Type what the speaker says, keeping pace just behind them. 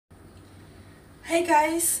Hey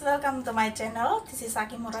guys, welcome to my channel. This is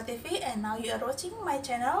Akimura TV and now you are watching my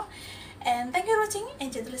channel. And thank you for watching,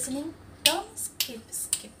 enjoy listening, don't skip.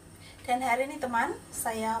 Dan hari ini teman,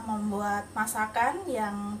 saya membuat masakan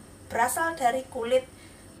yang berasal dari kulit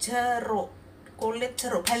jeruk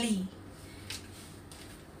Bali.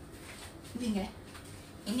 Ini enggak?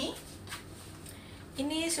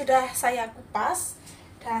 Ini sudah saya kupas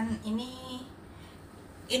dan ini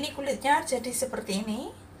kulitnya jadi seperti ini.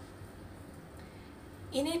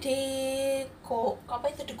 Ini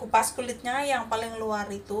dikupas kulitnya yang paling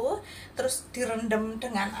luar itu, terus direndam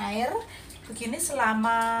dengan air begini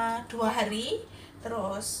selama 2 hari,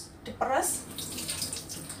 terus diperes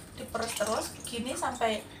terus begini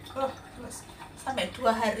sampai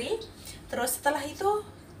 2 hari. Terus setelah itu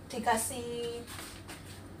dikasih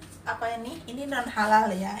ini non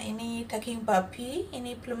halal ya, ini daging babi,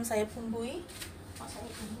 ini belum saya bumbui.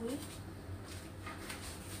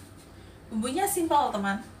 Bumbunya simpel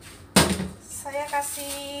teman, saya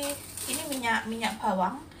kasih ini minyak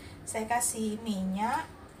bawang, saya kasih minyak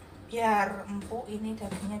biar empuk ini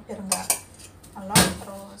dagingnya, biar enggak melot.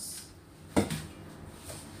 Terus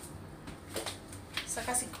saya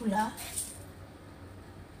kasih gula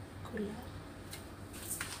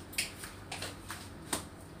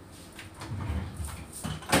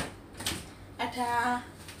ada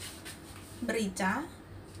merica,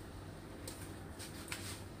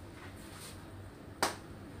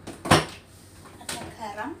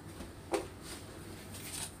 garam,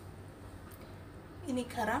 ini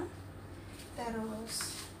garam,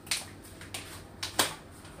 terus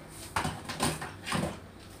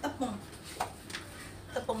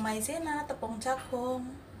tepung maizena, tepung jagung.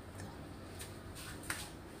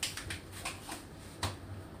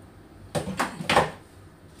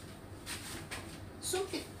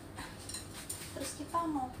 Sumpit. Terus kita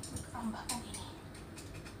mau tambahkan ini.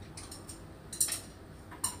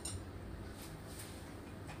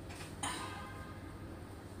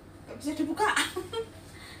 Gak bisa dibuka.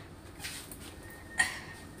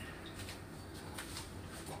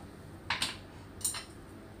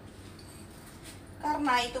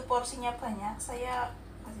 Karena itu porsinya banyak, saya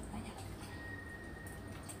kasih banyak.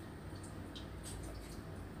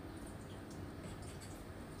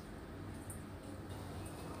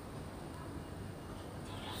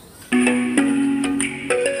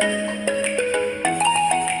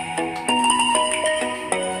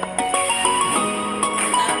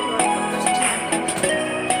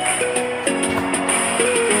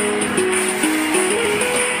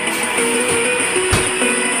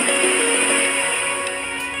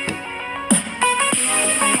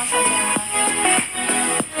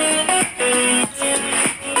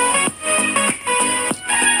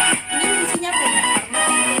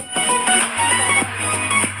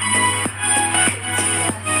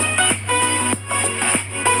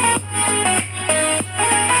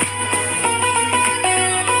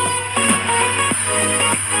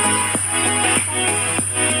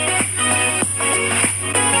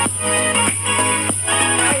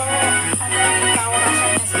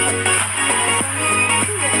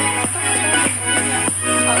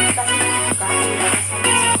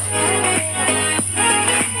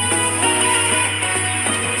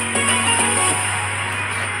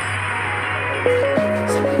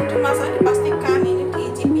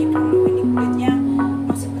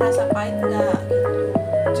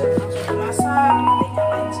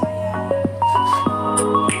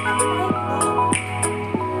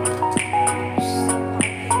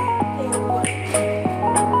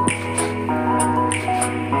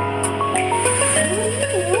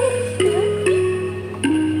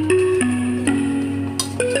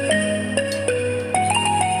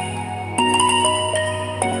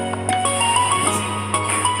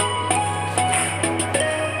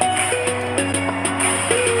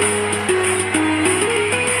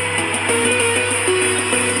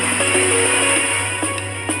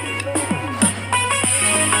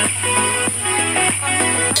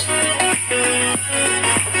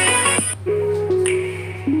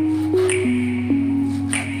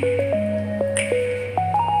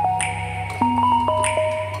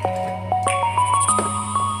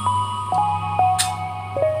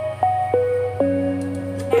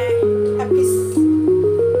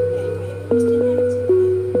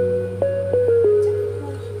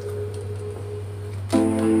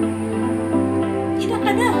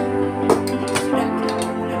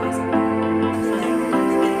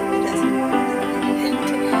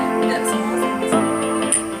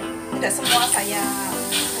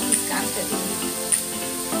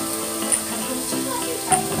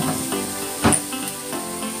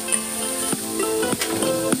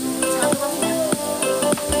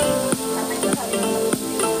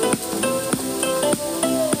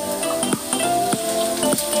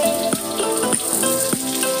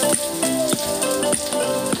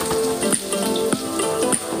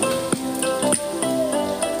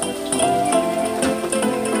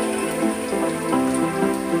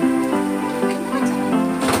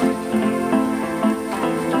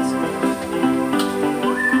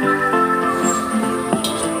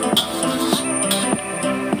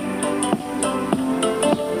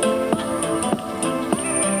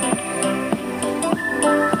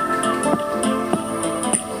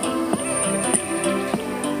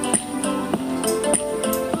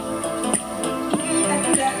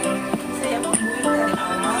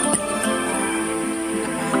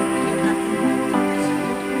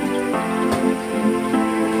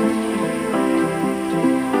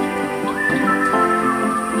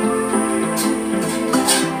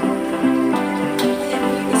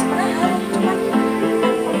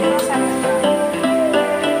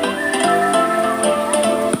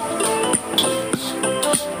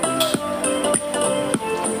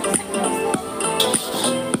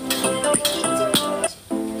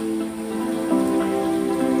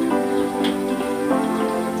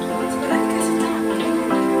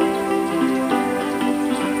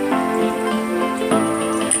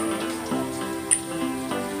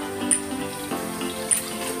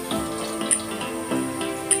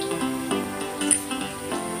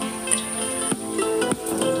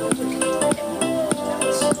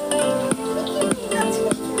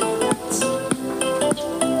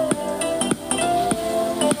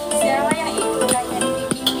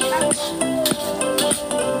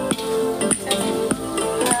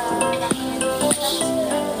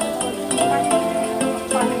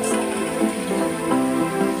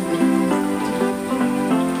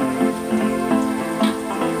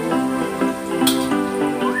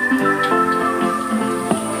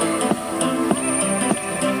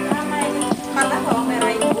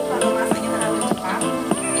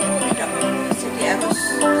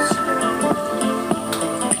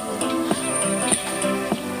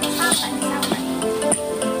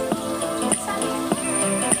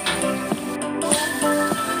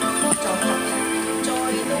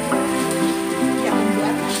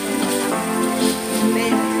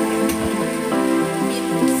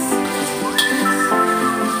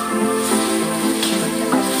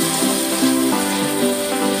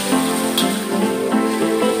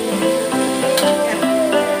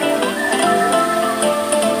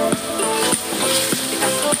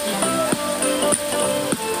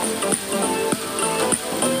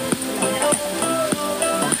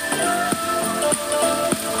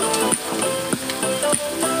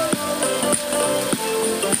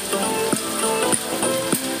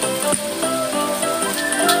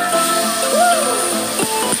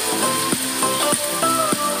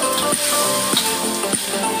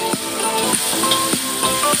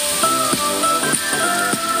 Ini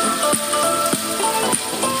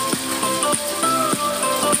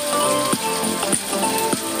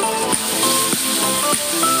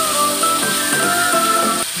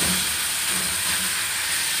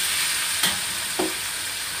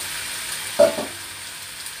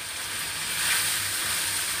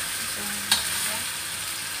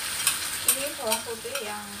bawang putih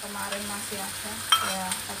yang kemarin masih ada, saya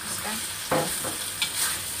habiskan.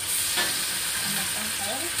 Tambahkan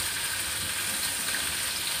air.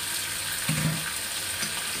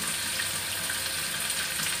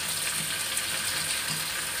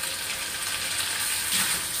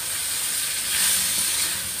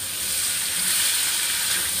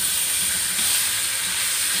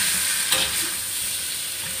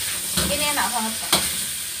 Ini enak banget, Pak.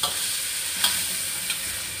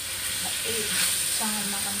 Tapi jangan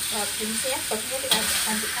makan daging sih ya, baginya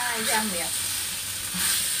diganti ayam ya.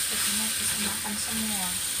 Baginya bisa makan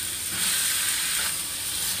semua.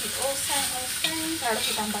 Dioseng-oseng baru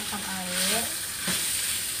ditambahkan air.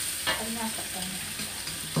 Ternyata banyak.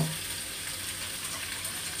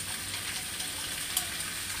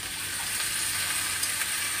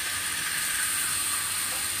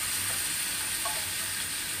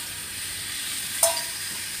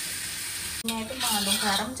 Itu mengandung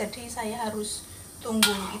garam, jadi saya harus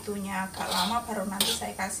tunggu itunya agak lama baru nanti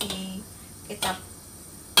saya kasih kecap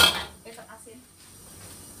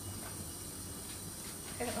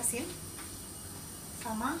asin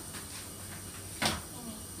sama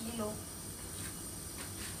ini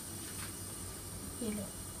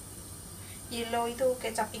yellow itu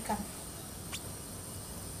kecap ikan.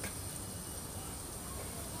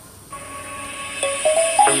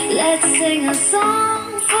 Let's sing a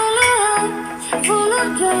song full of hope, full of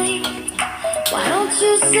pain. Why don't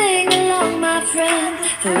you sing along, my friend?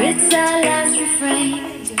 For it's our last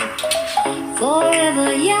refrain.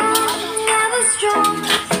 Forever young, ever strong,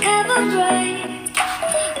 ever brave.